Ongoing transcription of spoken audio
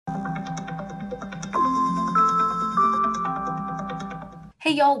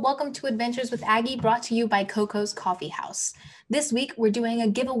Hey y'all, welcome to Adventures with Aggie, brought to you by Coco's Coffee House. This week, we're doing a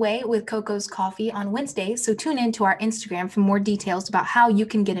giveaway with Coco's Coffee on Wednesday, so tune in to our Instagram for more details about how you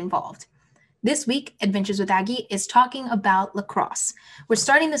can get involved. This week, Adventures with Aggie is talking about lacrosse. We're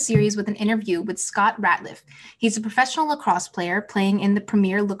starting the series with an interview with Scott Ratliff. He's a professional lacrosse player playing in the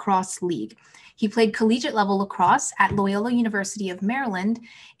Premier Lacrosse League. He played collegiate level lacrosse at Loyola University of Maryland,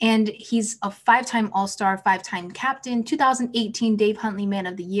 and he's a five-time All-Star, five-time captain, 2018 Dave Huntley Man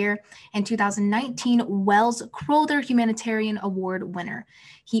of the Year, and 2019 Wells Crowther Humanitarian Award winner.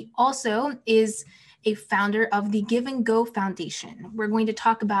 He also is a founder of the Give and Go Foundation. We're going to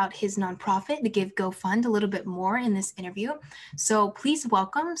talk about his nonprofit, the Give Go Fund, a little bit more in this interview. So please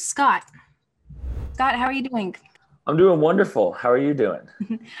welcome Scott. Scott, how are you doing? I'm doing wonderful. How are you doing?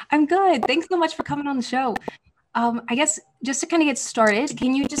 I'm good. Thanks so much for coming on the show. I guess just to kind of get started,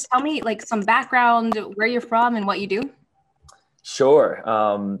 can you just tell me like some background, where you're from and what you do?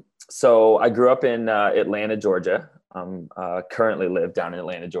 Sure. So I grew up in Atlanta, Georgia. Currently live down in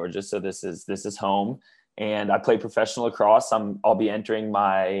Atlanta, Georgia. So this is home, and I play professional lacrosse. I'll be entering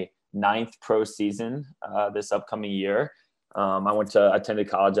my ninth pro season this upcoming year. I attended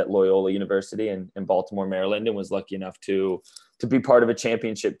college at Loyola University in Baltimore, Maryland, and was lucky enough to be part of a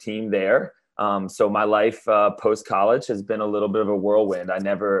championship team there. So my life post college has been a little bit of a whirlwind. I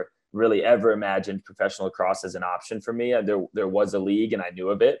never really ever imagined professional lacrosse as an option for me. There was a league, and I knew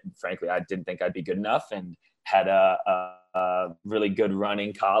of it. Frankly, I didn't think I'd be good enough, and had a really good run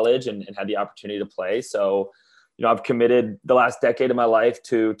in college and had the opportunity to play. So, I've committed the last decade of my life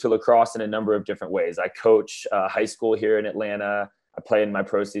to lacrosse in a number of different ways. I coach high school here in Atlanta. I play in my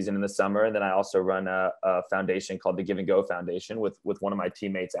pro season in the summer. And then I also run a foundation called the Give and Go Foundation with one of my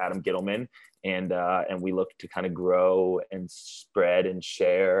teammates, Adam Gittleman. And we look to kind of grow and spread and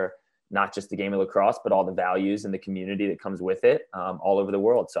share not just the game of lacrosse, but all the values and the community that comes with it all over the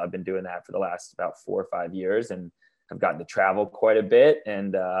world. So I've been doing that for the last about 4 or 5 years, and I've gotten to travel quite a bit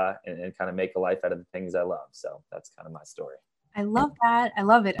and kind of make a life out of the things I love. So that's kind of my story. I love that. I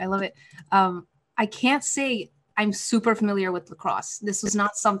love it. I love it. I can't say I'm super familiar with lacrosse. This was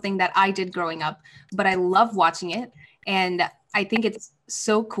not something that I did growing up, but I love watching it. And I think it's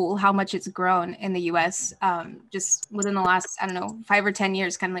so cool how much it's grown in the US just within the last, 5 or 10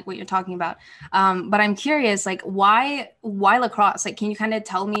 years, kind of like what you're talking about. But I'm curious, like, why lacrosse? Like, can you kind of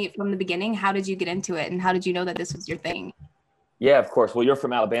tell me from the beginning, how did you get into it and how did you know that this was your thing? Yeah, of course. Well, you're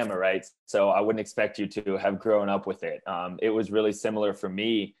from Alabama, right? So I wouldn't expect you to have grown up with it. It was really similar for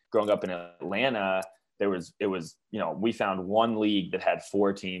me growing up in Atlanta. We found one league that had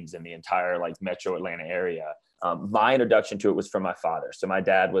 4 teams in the entire metro Atlanta area. My introduction to it was from my father. So my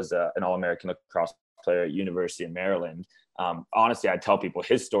dad was an All-American lacrosse player at University of Maryland. Honestly, I tell people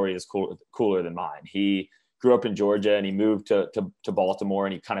his story is cooler than mine. He grew up in Georgia and he moved to Baltimore,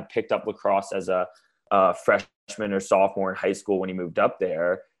 and he kind of picked up lacrosse as a freshman or sophomore in high school when he moved up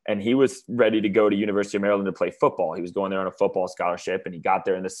there. And he was ready to go to University of Maryland to play football. He was going there on a football scholarship, and he got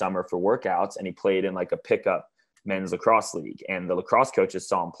there in the summer for workouts, and he played in like a pickup men's lacrosse league. And the lacrosse coaches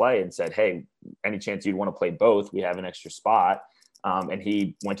saw him play and said, "Hey, any chance you'd want to play both? We have an extra spot." And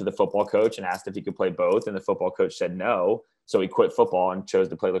he went to the football coach and asked if he could play both. And the football coach said no. So he quit football and chose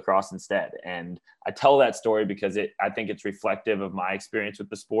to play lacrosse instead. And I tell that story because I think it's reflective of my experience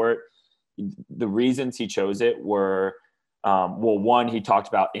with the sport. The reasons he chose it were, one, he talked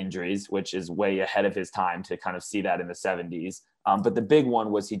about injuries, which is way ahead of his time to kind of see that in the 70s. But the big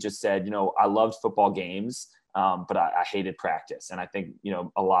one was he just said, I loved football games, but I hated practice. And I think,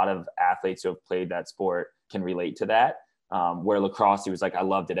 a lot of athletes who have played that sport can relate to that. Where lacrosse, he was like, I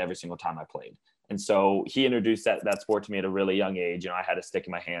loved it every single time I played. And so he introduced that sport to me at a really young age. I had a stick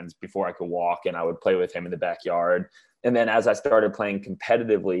in my hands before I could walk, and I would play with him in the backyard. And then as I started playing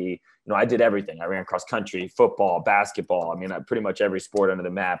competitively, I did everything. I ran cross country, football, basketball. I mean, pretty much every sport under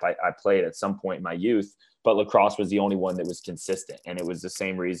the map I played at some point in my youth, but lacrosse was the only one that was consistent. And it was the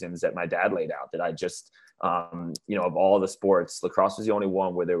same reasons that my dad laid out, that I just, of all the sports, lacrosse was the only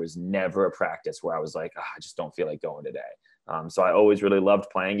one where there was never a practice where I was like, I just don't feel like going today. So I always really loved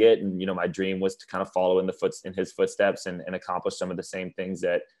playing it. And, my dream was to kind of follow in his footsteps and accomplish some of the same things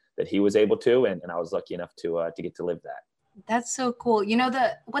that he was able to. And I was lucky enough to get to live that. That's so cool.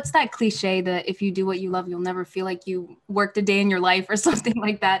 What's that cliche that if you do what you love, you'll never feel like you worked a day in your life or something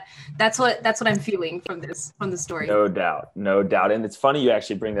like that. That's what I'm feeling from the story. No doubt. And it's funny you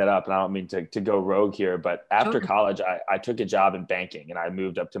actually bring that up, and I don't mean to go rogue here, but after college, I took a job in banking, and I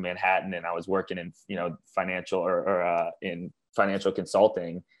moved up to Manhattan, and I was working in, financial or in financial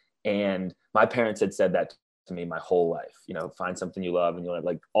consulting. And my parents had said that to me my whole life, find something you love, and you'll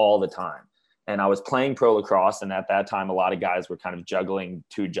have all the time. and I was playing pro lacrosse. And at that time, a lot of guys were kind of juggling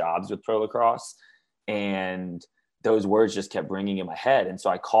 2 jobs with pro lacrosse. And those words just kept ringing in my head. And so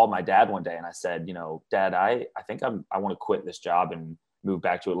I called my dad one day and I said, Dad, I think I want to quit this job and move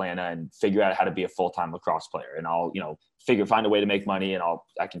back to Atlanta and figure out how to be a full-time lacrosse player. And I'll, find a way to make money, and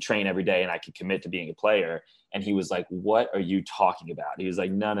I can train every day and I can commit to being a player. And he was like, what are you talking about? He was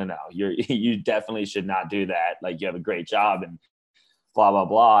like, no, you definitely should not do that. Like, you have a great job and blah, blah,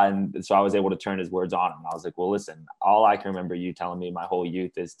 blah. And so I was able to turn his words on him. I was like, well, listen, all I can remember you telling me my whole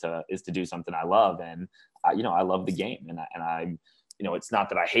youth is to do something I love. And I love the game. And I it's not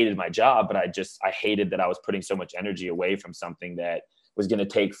that I hated my job, but I hated that I was putting so much energy away from something that was going to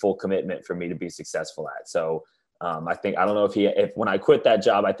take full commitment for me to be successful at. So I don't know if when I quit that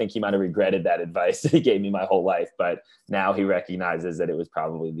job, I think he might've regretted that advice that he gave me my whole life, but now he recognizes that it was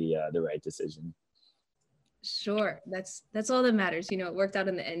probably the right decision. Sure. That's all that matters. It worked out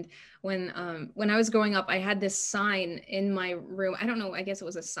in the end. When I was growing up, I had this sign in my room. I don't know, I guess it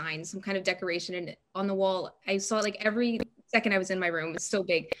was a sign, some kind of decoration, and on the wall, I saw it like every second I was in my room. It's so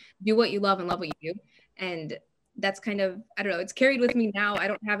big. Do what you love and love what you do. And that's kind of, I don't know, it's carried with me now. I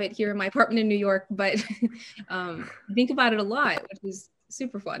don't have it here in my apartment in New York, but I think about it a lot, which is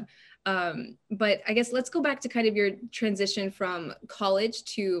super fun. But I guess let's go back to kind of your transition from college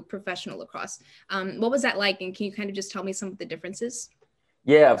to professional lacrosse. What was that like? And can you kind of just tell me some of the differences?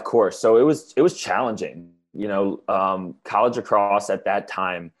 Yeah, of course. So it was challenging. College lacrosse at that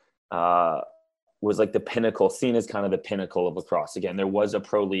time was like the pinnacle, seen as kind of the pinnacle of lacrosse. Again, there was a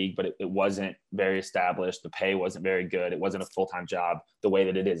pro league, but it wasn't very established. The pay wasn't very good. It wasn't a full-time job the way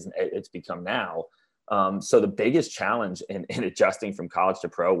that it's become now. So the biggest challenge in adjusting from college to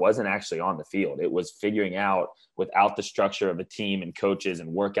pro wasn't actually on the field. It was figuring out, without the structure of a team and coaches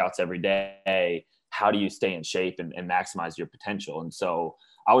and workouts every day, how do you stay in shape and maximize your potential? And so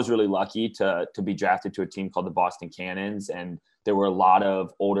I was really lucky to be drafted to a team called the Boston Cannons. And there were a lot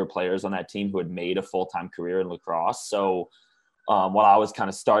of older players on that team who had made a full-time career in lacrosse. So while I was kind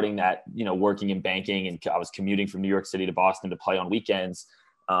of starting that, working in banking, and I was commuting from New York City to Boston to play on weekends,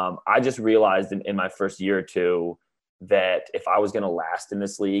 I just realized in my first year or two that if I was going to last in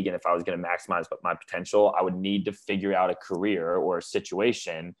this league and if I was going to maximize my potential, I would need to figure out a career or a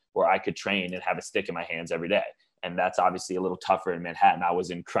situation where I could train and have a stick in my hands every day. And that's obviously a little tougher in Manhattan. I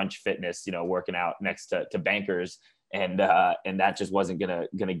was in Crunch Fitness, working out next to bankers, and that just wasn't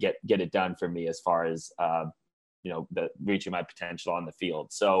gonna get it done for me as far as the reaching my potential on the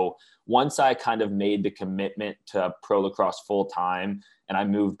field. So once I kind of made the commitment to pro lacrosse full time, and I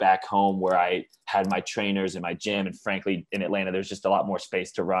moved back home where I had my trainers and my gym, and frankly, in Atlanta, there's just a lot more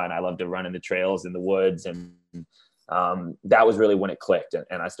space to run. I love to run in the trails, in the woods, and that was really when it clicked.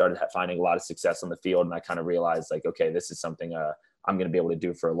 And I started finding a lot of success on the field, and I kind of realized, like, okay, this is something I'm going to be able to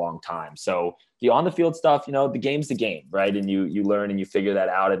do for a long time. So the on the field stuff, the game's the game, right? And you learn and you figure that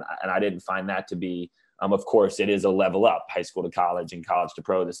out. And I didn't find that to be, of course, it is a level up, high school to college and college to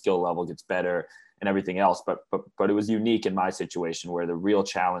pro. The skill level gets better and everything else. But it was unique in my situation, where the real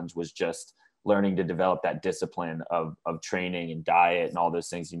challenge was just learning to develop that discipline of training and diet and all those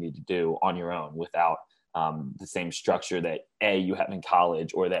things you need to do on your own without the same structure that you have in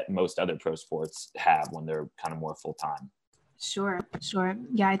college or that most other pro sports have when they're kind of more full time. Sure.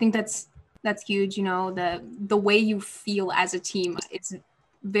 Yeah, I think that's huge. The way you feel as a team, it's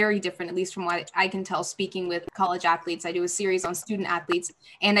very different, at least from what I can tell speaking with college athletes. I do a series on student athletes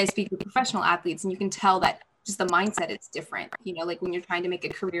and I speak with professional athletes, and you can tell that just the mindset is different, like when you're trying to make a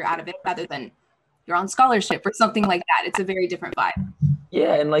career out of it rather than you're on scholarship or something like that. It's a very different vibe.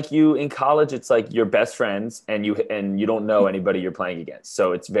 Yeah. And like in college, it's like your best friends and you don't know anybody you're playing against.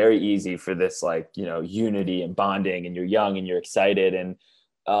 So it's very easy for this, unity and bonding, and you're young and you're excited. And,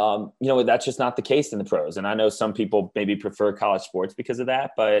 that's just not the case in the pros. And I know some people maybe prefer college sports because of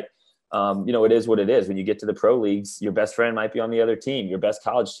that, but it is what it is. When you get to the pro leagues, your best friend might be on the other team. Your best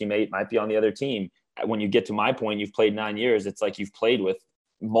college teammate might be on the other team. When you get to my point, you've played 9 years. It's like you've played with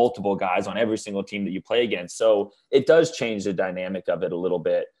multiple guys on every single team that you play against. So it does change the dynamic of it a little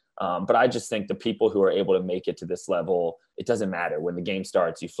bit. But I just think the people who are able to make it to this level, it doesn't matter. When the game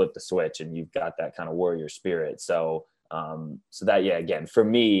starts, you flip the switch and you've got that kind of warrior spirit. So that, yeah, again, for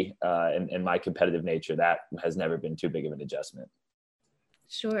me and my competitive nature, that has never been too big of an adjustment.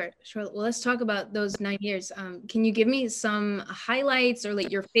 Sure. Well, let's talk about those 9 years. Can you give me some highlights or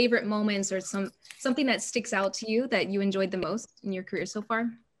your favorite moments or something that sticks out to you that you enjoyed the most in your career so far?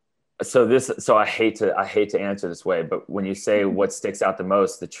 So I hate to answer this way, but when you say what sticks out the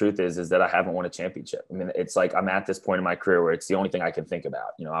most, the truth is that I haven't won a championship. I mean, it's like I'm at this point in my career where it's the only thing I can think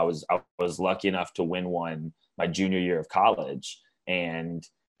about. I was lucky enough to win one my junior year of college, and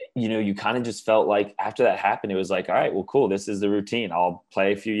you kind of just felt like after that happened, it was like, all right, well, cool. This is the routine. I'll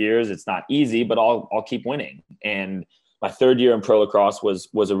play a few years. It's not easy, but I'll keep winning. And my third year in pro lacrosse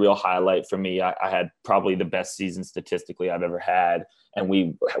was a real highlight for me. I had probably the best season statistically I've ever had. And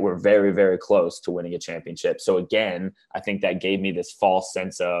we were very, very close to winning a championship. So again, I think that gave me this false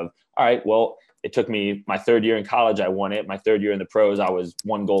sense of, all right, well, it took me my third year in college, I won it. My third year in the pros, I was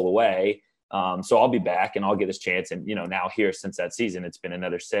one goal away. So I'll be back and I'll get this chance. And, now here since that season, it's been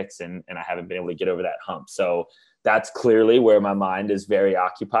another 6 and I haven't been able to get over that hump. So that's clearly where my mind is very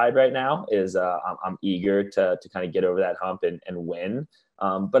occupied right now is I'm eager to kind of get over that hump and win.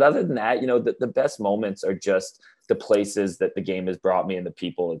 But other than that, the best moments are just the places that the game has brought me and the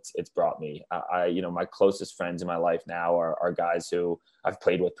people it's brought me. My closest friends in my life now are guys who I've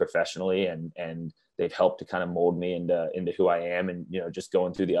played with professionally and they've helped to kind of mold me into who I am and, just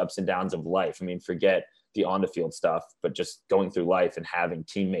going through the ups and downs of life. I mean, forget the on the field stuff, but just going through life and having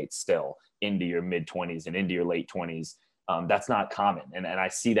teammates still into your mid 20s and into your late 20s. That's not common. And I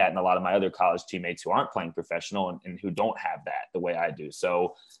see that in a lot of my other college teammates who aren't playing professional and who don't have that the way I do.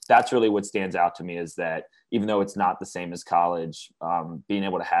 So that's really what stands out to me is that even though it's not the same as college, being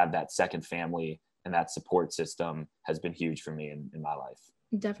able to have that second family and that support system has been huge for me in my life.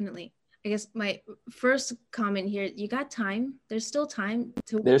 Definitely. I guess my first comment here, you got time. There's still time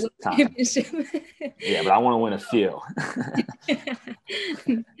to win. There's time. Yeah, but I want to win a few.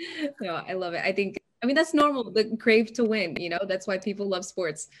 No, I love it. I mean, that's normal, the crave to win, that's why people love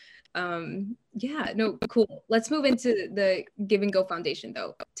sports. Yeah, no, cool. Let's move into the Give and Go Foundation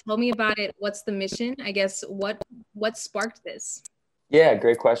though. Tell me about it. What's the mission? I guess what sparked this? Yeah,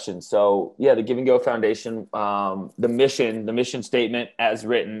 great question. So yeah, the Give and Go Foundation, the mission statement as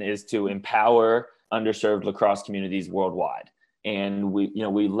written is to empower underserved lacrosse communities worldwide. And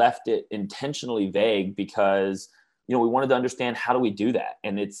we left it intentionally vague because, we wanted to understand how do we do that?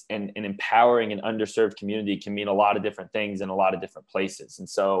 And and empowering an underserved community can mean a lot of different things in a lot of different places. And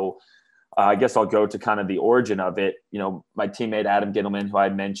so I guess I'll go to kind of the origin of it. My teammate, Adam Gittleman, who I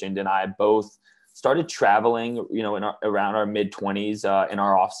mentioned, and I both started traveling, around our mid 20s in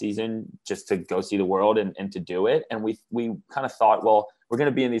our off season just to go see the world and to do it. And we kind of thought, well, we're going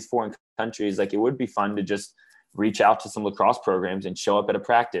to be in these foreign countries. Like it would be fun to just reach out to some lacrosse programs and show up at a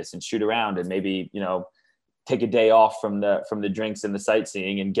practice and shoot around and maybe, take a day off from the drinks and the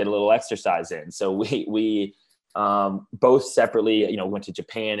sightseeing and get a little exercise in. So we both separately, went to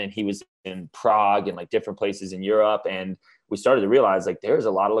Japan and he was in Prague and like different places in Europe. And we started to realize like there's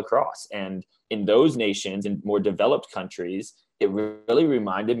a lot of lacrosse, and in those nations in more developed countries, it really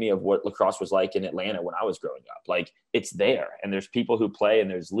reminded me of what lacrosse was like in Atlanta when I was growing up. Like it's there and there's people who play and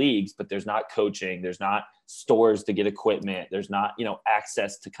there's leagues, but there's not coaching. There's not stores to get equipment. There's not,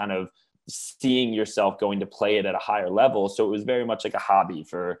 access to kind of seeing yourself going to play it at a higher level. So it was very much like a hobby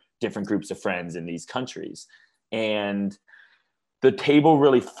for different groups of friends in these countries. And the table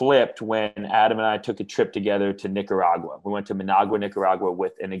really flipped when Adam and I took a trip together to Nicaragua. We went to Managua, Nicaragua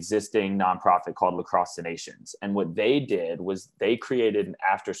with an existing nonprofit called Lacrosse Nations. And what they did was they created an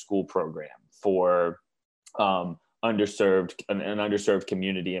after-school program for an underserved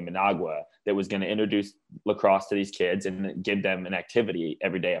community in Managua that was going to introduce lacrosse to these kids and give them an activity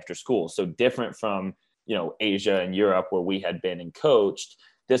every day after school. So different from, Asia and Europe where we had been and coached.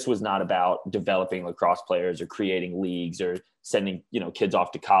 This was not about developing lacrosse players or creating leagues or sending, kids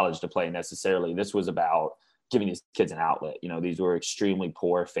off to college to play necessarily. This was about giving these kids an outlet. These were extremely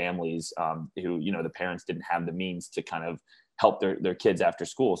poor families who, the parents didn't have the means to kind of help their kids after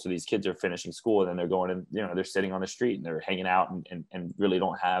school. So these kids are finishing school and then they're going and, they're sitting on the street and they're hanging out and really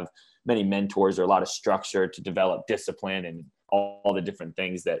don't have many mentors or a lot of structure to develop discipline and all the different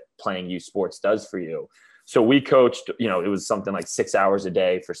things that playing youth sports does for you. So we coached, it was something like 6 hours a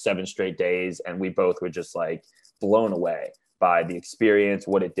day for 7 straight days. And we both were just like blown away by the experience,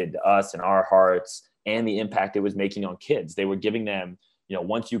 what it did to us and our hearts and the impact it was making on kids. They were giving them,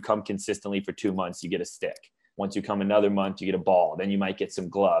 once you come consistently for 2 months, you get a stick. Once you come another month, you get a ball, then you might get some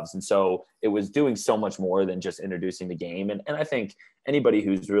gloves. And so it was doing so much more than just introducing the game. And I think anybody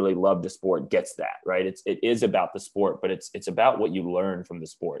who's really loved the sport gets that, right? It is about the sport, but it's about what you learn from the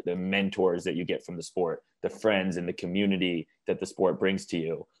sport, the mentors that you get from the sport, the friends and the community that the sport brings to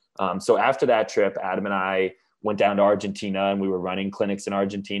you. So after that trip, Adam and I went down to Argentina and we were running clinics in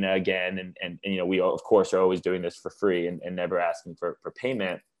Argentina again. And we of course are always doing this for free and never asking for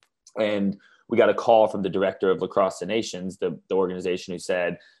payment. And we got a call from the director of Lacrosse Nations, the organization, who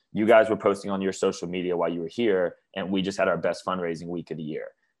said, you guys were posting on your social media while you were here, and we just had our best fundraising week of the year.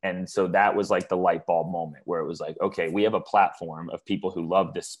 And so that was like the light bulb moment where it was like, okay, we have a platform of people who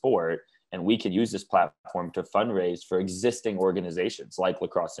love this sport, and we can use this platform to fundraise for existing organizations like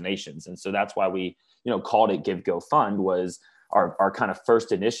Lacrosse Nations. And so that's why we, called it Give Go Fund. Was our kind of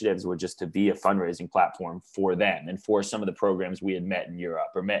first initiatives were just to be a fundraising platform for them and for some of the programs we had met in Europe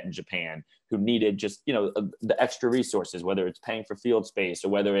or met in Japan who needed just, the extra resources, whether it's paying for field space or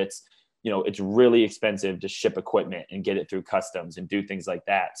whether it's, it's really expensive to ship equipment and get it through customs and do things like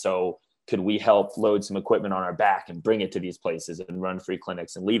that. So could we help load some equipment on our back and bring it to these places and run free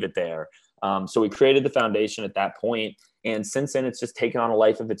clinics and leave it there? So we created the foundation at that point. And since then, it's just taken on a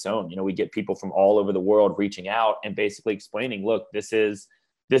life of its own. We get people from all over the world reaching out and basically explaining, look, this is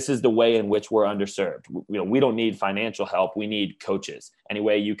the way in which we're underserved. We don't need financial help. We need coaches. Any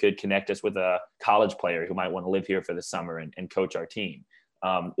way you could connect us with a college player who might want to live here for the summer and coach our team.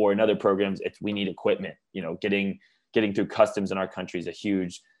 Or in other programs, we need equipment. Getting through customs in our country is a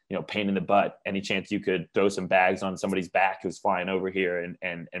huge pain in the butt. Any chance you could throw some bags on somebody's back who's flying over here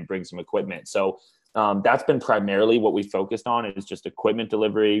and bring some equipment. So that's been primarily what we focused on, is just equipment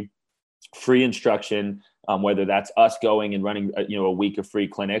delivery, free instruction, whether that's us going and running, a week of free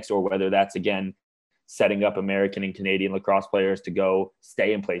clinics, or whether that's, again, setting up American and Canadian lacrosse players to go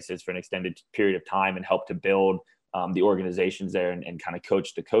stay in places for an extended period of time and help to build the organizations there and kind of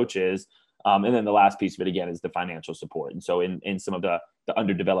coach the coaches. And then the last piece of it, again, is the financial support. And so in some of the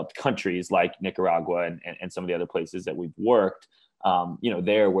underdeveloped countries like Nicaragua and some of the other places that we've worked,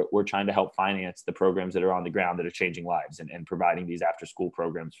 there we're trying to help finance the programs that are on the ground that are changing lives and providing these after school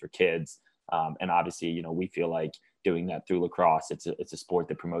programs for kids. And obviously, we feel like doing that through lacrosse. It's a sport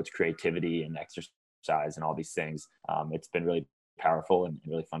that promotes creativity and exercise and all these things. It's been really powerful and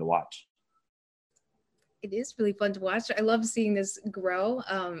really fun to watch. It is really fun to watch. I love seeing this grow.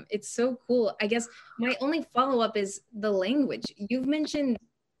 It's so cool. I guess my only follow-up is the language. You've mentioned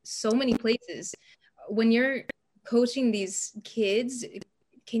so many places. When you're coaching these kids,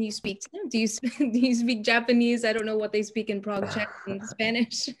 can you speak to them? Do you speak Japanese? I don't know what they speak in Prague, Czech, and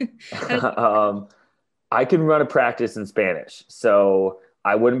Spanish. I can run a practice in Spanish. So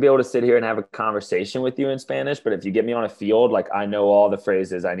I wouldn't be able to sit here and have a conversation with you in Spanish, but if you get me on a field, like, I know all the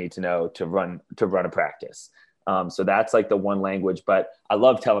phrases I need to know to run a practice. So that's like the one language, but I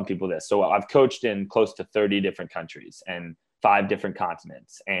love telling people this. So I've coached in close to 30 different countries and 5 different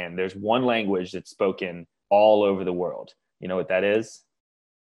continents. And there's one language that's spoken all over the world. You know what that is?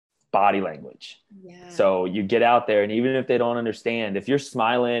 Body language. Yeah. So you get out there, and even if they don't understand, if you're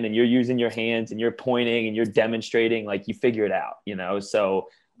smiling and you're using your hands and you're pointing and you're demonstrating, like, you figure it out, So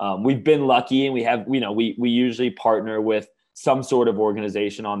we've been lucky, and we have, we usually partner with some sort of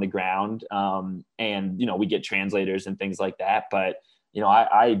organization on the ground, and we get translators and things like that. But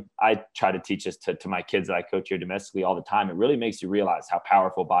I try to teach this to my kids that I coach here domestically all the time. It really makes you realize how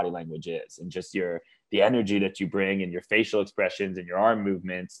powerful body language is, and just the energy that you bring and your facial expressions and your arm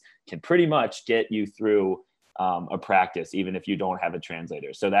movements can pretty much get you through a practice, even if you don't have a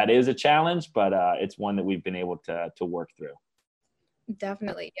translator. So that is a challenge, but it's one that we've been able to work through.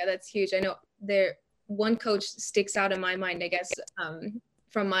 Definitely. Yeah, that's huge. I know one coach sticks out in my mind, I guess,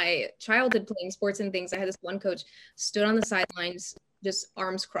 from my childhood playing sports and things. I had this one coach stood on the sidelines, just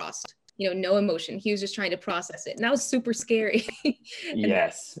arms crossed, no emotion. He was just trying to process it. And that was super scary.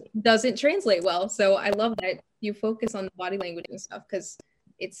 Yes. Doesn't translate well. So I love that you focus on the body language and stuff, because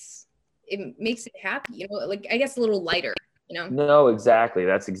it makes it happy, like, I guess, a little lighter, No, exactly.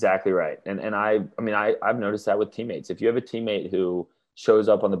 That's exactly right. And I've noticed that with teammates. If you have a teammate who shows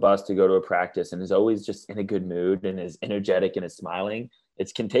up on the bus to go to a practice and is always just in a good mood and is energetic and is smiling,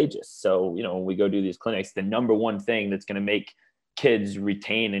 it's contagious. So, when we go do these clinics, the number one thing that's going to make kids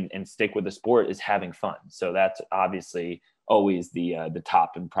retain and stick with the sport is having fun. So that's obviously always the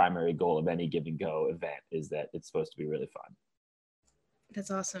top and primary goal of any Give and Go event, is that it's supposed to be really fun.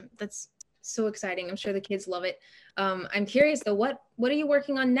 That's awesome. That's so exciting. I'm sure the kids love it. I'm curious though, what are you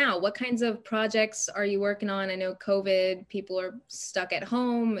working on now? What kinds of projects are you working on? I know COVID, people are stuck at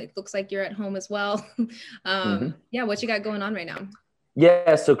home. It looks like you're at home as well. Yeah, what you got going on right now?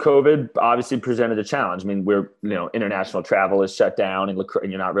 Yeah, so COVID obviously presented a challenge. I mean, international travel is shut down, and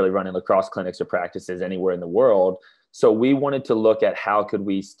you're not really running lacrosse clinics or practices anywhere in the world. So we wanted to look at how could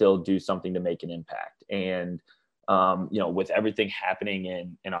we still do something to make an impact. And, with everything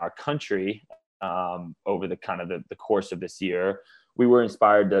happening in our country over the kind of the course of this year, we were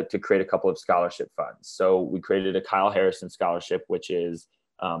inspired to create a couple of scholarship funds. So we created a Kyle Harrison scholarship, which is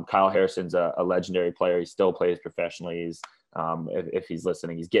Kyle Harrison's a legendary player. He still plays professionally. If he's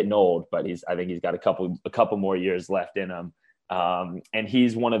listening, he's getting old, but I think he's got a couple more years left in him. And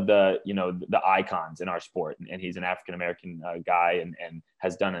he's one of the icons in our sport, and he's an African-American guy and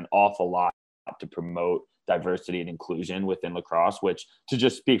has done an awful lot to promote diversity and inclusion within lacrosse, which, to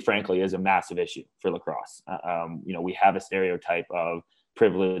just speak frankly, is a massive issue for lacrosse. We have a stereotype of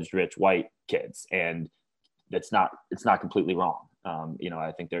privileged, rich, white kids, and it's not completely wrong.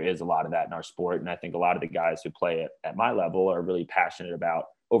 I think there is a lot of that in our sport. And I think a lot of the guys who play at my level are really passionate about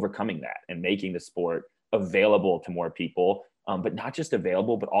overcoming that and making the sport available to more people, but not just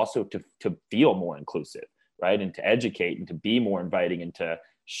available, but also to feel more inclusive, right? And to educate and to be more inviting and to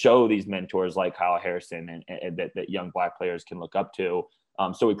show these mentors like Kyle Harrison and that young Black players can look up to.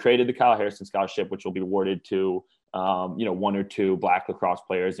 So we created the Kyle Harrison Scholarship, which will be awarded to, 1 or 2 Black lacrosse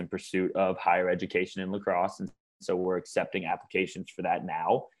players in pursuit of higher education in lacrosse. And so we're accepting applications for that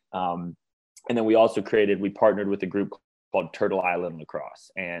now. And then we also we partnered with a group called Turtle Island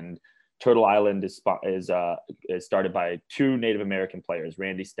Lacrosse. And Turtle Island is started by 2 Native American players,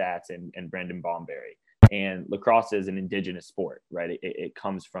 Randy Statz and Brendan Bomberry. And lacrosse is an indigenous sport, right? It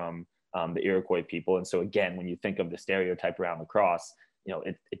comes from the Iroquois people. And so again, when you think of the stereotype around lacrosse,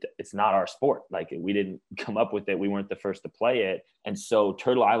 it's not our sport. Like, we didn't come up with it. We weren't the first to play it. And so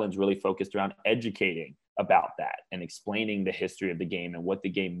Turtle Island's really focused around educating about that and explaining the history of the game and what the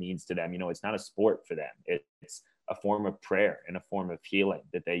game means to them. It's not a sport for them. It's a form of prayer and a form of healing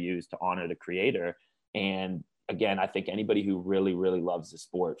that they use to honor the creator. And again, I think anybody who really, really loves the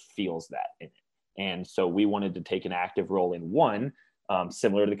sport feels that in it. And so we wanted to take an active role in one,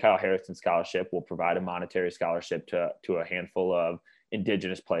 similar to the Kyle Harrison Scholarship. We'll provide a monetary scholarship to a handful of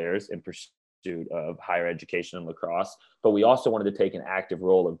Indigenous players in pursuit of higher education in lacrosse. But we also wanted to take an active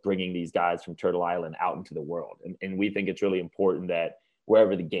role of bringing these guys from Turtle Island out into the world. And we think it's really important that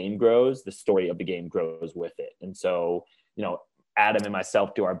wherever the game grows, the story of the game grows with it. And so, Adam and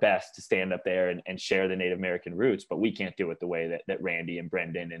myself do our best to stand up there and share the Native American roots, but we can't do it the way that Randy and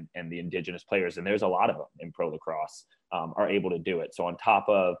Brendan and the Indigenous players, and there's a lot of them in pro lacrosse, are able to do it. So on top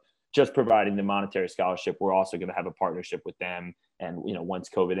of just providing the monetary scholarship, we're also going to have a partnership with them. And, once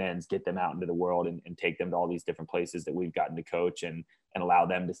COVID ends, get them out into the world and take them to all these different places that we've gotten to coach and allow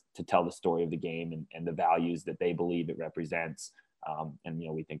them to tell the story of the game and the values that they believe it represents.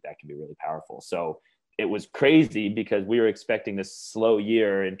 We think that can be really powerful. So it was crazy because we were expecting this slow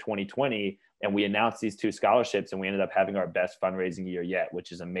year in 2020, and we announced these 2 scholarships, and we ended up having our best fundraising year yet,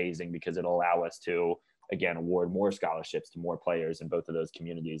 which is amazing because it'll allow us to, again, award more scholarships to more players in both of those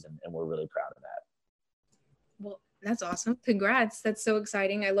communities. And we're really proud of that. Well, that's awesome. Congrats. That's so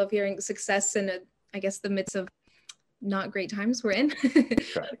exciting. I love hearing success in the midst of not great times we're in.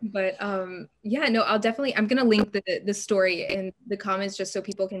 But I'm going to link the story in the comments just so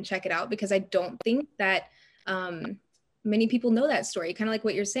people can check it out, because I don't think that many people know that story. Kind of like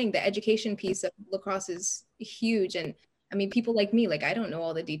what you're saying, the education piece of lacrosse is huge. And I mean, people like me, I don't know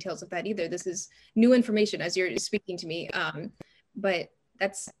all the details of that either. This is new information as you're speaking to me. But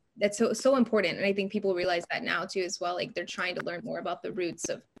that's so important. And I think people realize that now too, as well. They're trying to learn more about the roots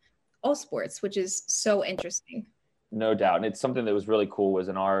of all sports, which is so interesting. No doubt. And it's something that was really cool was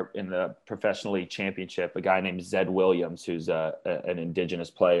in the Professional League Championship, a guy named Zed Williams, who's an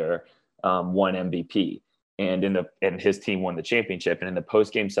Indigenous player, won MVP, and his team won the championship. And in the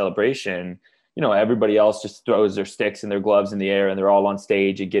post-game celebration, everybody else just throws their sticks and their gloves in the air, and they're all on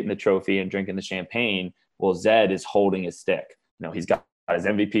stage and getting the trophy and drinking the champagne. Well, Zed is holding his stick. He's got his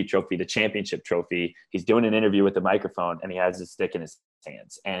MVP trophy, the championship trophy. He's doing an interview with the microphone, and he has his stick in his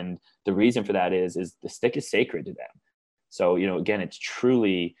hands. And the reason for that is the stick is sacred to them. So, again, it's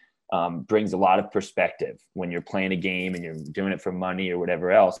truly brings a lot of perspective when you're playing a game and you're doing it for money or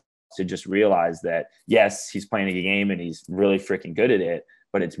whatever else, to just realize that, yes, he's playing a game and he's really freaking good at it,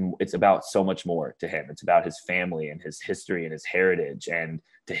 but it's about so much more to him. It's about his family and his history and his heritage. And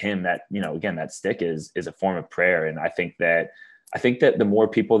to him, that, again, that stick is a form of prayer. And I think that the more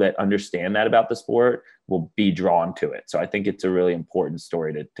people that understand that about the sport will be drawn to it. So I think it's a really important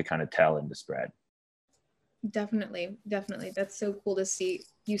story to kind of tell and to spread. Definitely. That's so cool to see.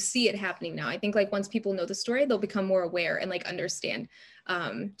 You see it happening now. I think once people know the story, they'll become more aware and understand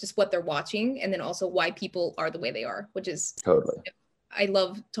just what they're watching, and then also why people are the way they are, which is totally. I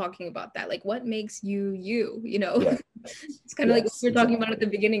love talking about that. What makes you? Yeah. It's kind of like what we were talking about at the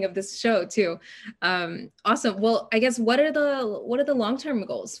beginning of this show too. Awesome. Well, I guess what are the long-term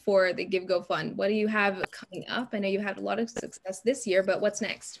goals for the Give Go Fund? What do you have coming up? I know you had a lot of success this year, but what's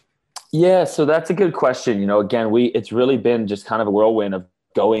next? Yeah, so that's a good question. Again, it's really been just kind of a whirlwind of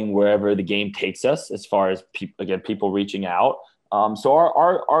going wherever the game takes us as far as people reaching out. So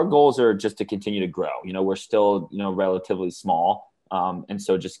our goals are just to continue to grow. We're still, relatively small. And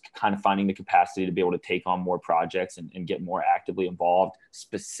so just kind of finding the capacity to be able to take on more projects and get more actively involved,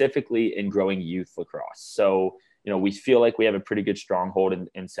 specifically in growing youth lacrosse. So we feel like we have a pretty good stronghold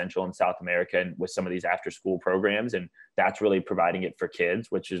in Central and South America and with some of these after school programs. And that's really providing it for kids,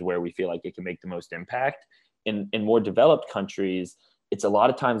 which is where we feel like it can make the most impact. In more developed countries, it's a lot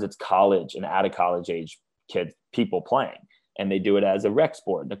of times it's college and out of college age people playing. And they do it as a rec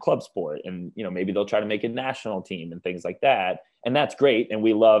sport and a club sport. And, maybe they'll try to make a national team and things like that. And that's great. And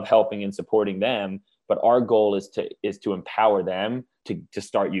we love helping and supporting them. But our goal is to empower them to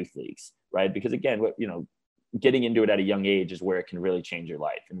start youth leagues, right? Because again, getting into it at a young age is where it can really change your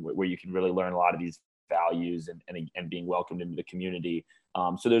life and where you can really learn a lot of these values and being welcomed into the community.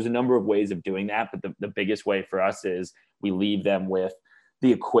 So there's a number of ways of doing that. But the biggest way for us is we leave them with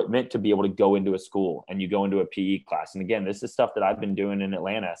the equipment to be able to go into a school, and you go into a PE class. And again, this is stuff that I've been doing in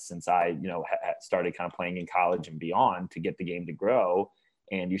Atlanta since I, started kind of playing in college and beyond to get the game to grow.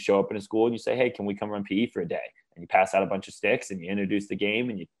 And you show up in a school and you say, hey, can we come run PE for a day? And you pass out a bunch of sticks and you introduce the game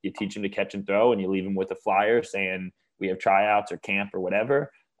and you teach them to catch and throw, and you leave them with a flyer saying we have tryouts or camp or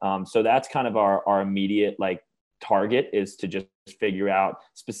whatever. So that's kind of our immediate target, is to just figure out,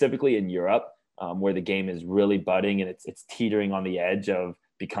 specifically in Europe, where the game is really budding and it's teetering on the edge of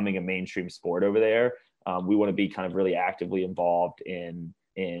becoming a mainstream sport over there. We want to be kind of really actively involved in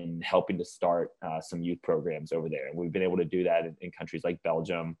helping to start some youth programs over there. And we've been able to do that in countries like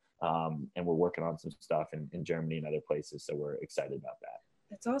Belgium. And we're working on some stuff in Germany and other places. So we're excited about that.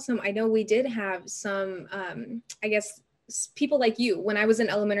 That's awesome. I know we did have some, people like you, when I was in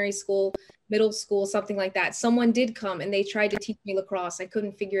elementary school, middle school, something like that, someone did come and they tried to teach me lacrosse. I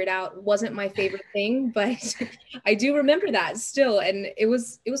couldn't figure it out. It wasn't my favorite thing, but I do remember that still. And it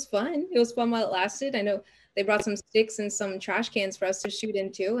was fun. It was fun while it lasted. I know they brought some sticks and some trash cans for us to shoot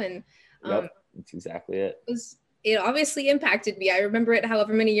into. And yep, that's exactly it. It obviously impacted me. I remember it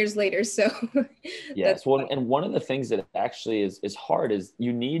however many years later. So yes. Well, and one of the things that actually is hard is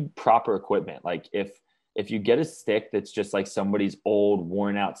you need proper equipment. Like if you get a stick that's just like somebody's old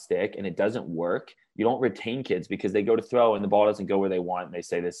worn out stick and it doesn't work, you don't retain kids because they go to throw and the ball doesn't go where they want. And they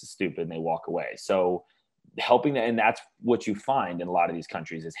say, this is stupid, and they walk away. So helping that, and that's what you find in a lot of these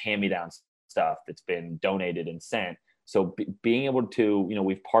countries, is hand-me-down stuff that's been donated and sent. So being able to,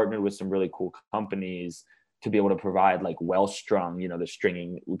 we've partnered with some really cool companies to be able to provide well-strung, the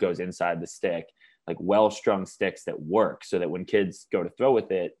stringing goes inside the stick, well-strung sticks that work, so that when kids go to throw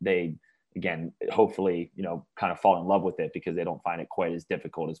with it, they, again, hopefully, kind of fall in love with it because they don't find it quite as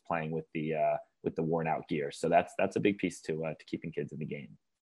difficult as playing with the worn out gear. So that's a big piece to keeping kids in the game.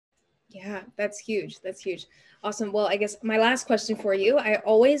 Yeah, that's huge. That's huge. Awesome. Well, I guess my last question for you, I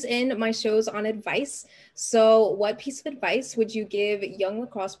always end my shows on advice. So what piece of advice would you give young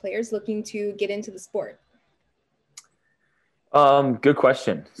lacrosse players looking to get into the sport? Good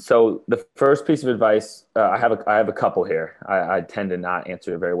question. So the first piece of advice, I have a couple here. I tend to not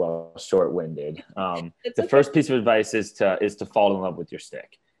answer it very well, short-winded. The first piece of advice is to fall in love with your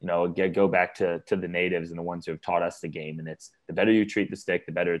stick. Go back to the natives and the ones who have taught us the game. And it's the better you treat the stick,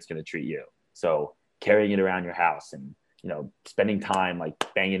 the better it's going to treat you. So carrying it around your house and, spending time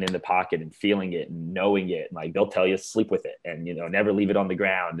banging in the pocket and feeling it and knowing it. And they'll tell you sleep with it and, never leave it on the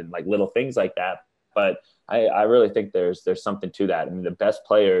ground and little things like that. But I really think there's something to that. I mean, the best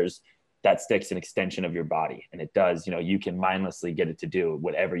players, that stick's an extension of your body, and it does, you can mindlessly get it to do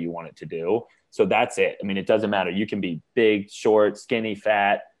whatever you want it to do. So that's it. I mean, it doesn't matter. You can be big, short, skinny,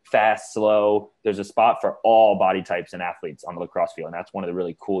 fat, fast, slow. There's a spot for all body types and athletes on the lacrosse field. And that's one of the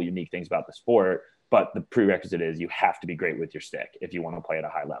really cool, unique things about the sport. But the prerequisite is you have to be great with your stick if you want to play at a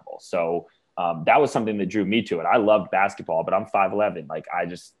high level. So that was something that drew me to it. I loved basketball, but I'm 5'11".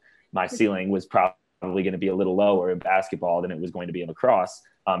 My ceiling was probably going to be a little lower in basketball than it was going to be in lacrosse.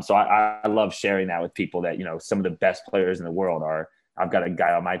 So I love sharing that with people that, some of the best players in the world are. I've got a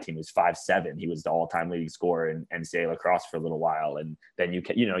guy on my team who's 5'7". He was the all-time leading scorer in NCAA lacrosse for a little while. And then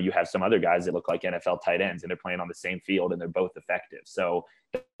you have some other guys that look like NFL tight ends and they're playing on the same field and they're both effective. So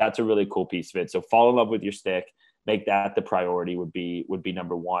that's a really cool piece of it. So fall in love with your stick, make that the priority would be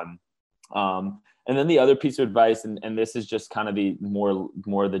number one. And then the other piece of advice, and this is just kind of the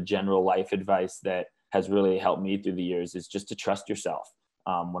more the general life advice that has really helped me through the years, is just to trust yourself.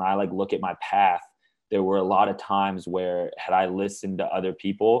 When I look at my path, there were a lot of times where had I listened to other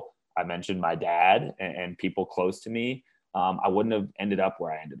people, I mentioned my dad and people close to me, I wouldn't have ended up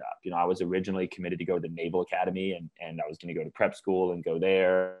where I ended up. I was originally committed to go to the Naval Academy and I was going to go to prep school and go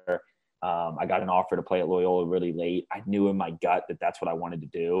there. I got an offer to play at Loyola really late. I knew in my gut that that's what I wanted to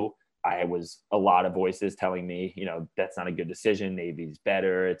do. I was a lot of voices telling me, that's not a good decision. Navy's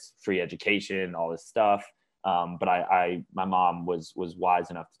better. It's free education, all this stuff. But my mom was wise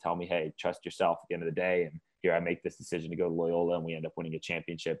enough to tell me, hey, trust yourself at the end of the day. And here I make this decision to go to Loyola and we end up winning a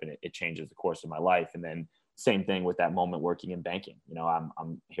championship and it changes the course of my life. And then same thing with that moment working in banking. You know,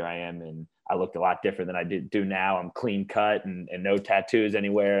 I'm here I am, and I look a lot different than I do now. I'm clean cut and no tattoos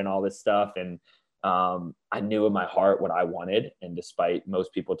anywhere and all this stuff. And I knew in my heart what I wanted. And despite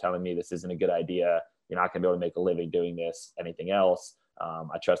most people telling me this isn't a good idea, you're not going to be able to make a living doing this, anything else,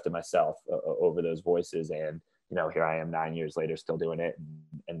 I trusted myself over those voices. And, you know, here I am 9 years later, still doing it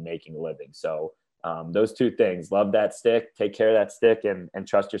and making a living. So those two things, love that stick, take care of that stick, and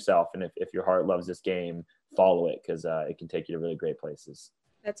trust yourself. And if your heart loves this game, follow it, because it can take you to really great places.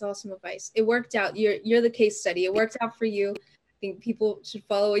 That's awesome advice. It worked out. You're the case study. It worked out for you. I think people should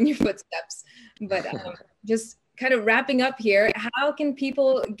follow in your footsteps. But just kind of wrapping up here, how can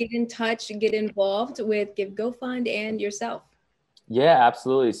people get in touch and get involved with Give Go Fund and yourself? Yeah,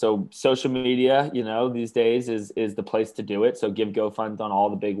 absolutely. So social media, you know, these days is the place to do it. So Give Go Fund on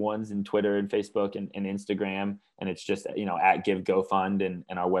all the big ones, in Twitter and Facebook and Instagram. And it's just, you know, at Give Go Fund, and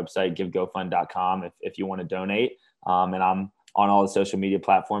our website, givegofund.com, if you want to donate. And I'm on all the social media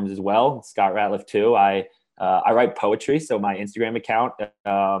platforms as well. Scott Ratliff too. I write poetry, so my Instagram account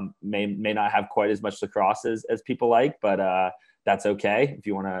may not have quite as much lacrosse as people like, but that's okay. If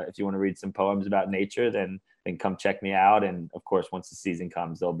you wanna read some poems about nature, then come check me out. And of course, once the season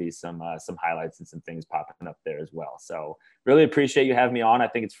comes, there'll be some highlights and some things popping up there as well. So really appreciate you having me on. I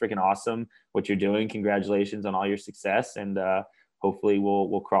think it's freaking awesome what you're doing. Congratulations on all your success, and hopefully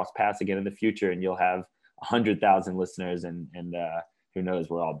we'll cross paths again in the future, and you'll have 100,000 listeners, and who knows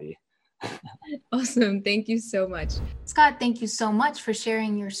where I'll be. Awesome. Thank you so much. Scott, thank you so much for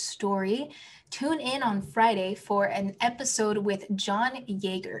sharing your story. Tune in on Friday for an episode with John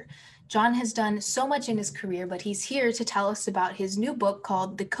Yeager. John has done so much in his career, but he's here to tell us about his new book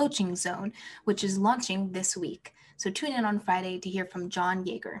called The Coaching Zone, which is launching this week. So tune in on Friday to hear from John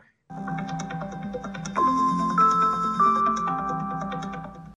Yeager.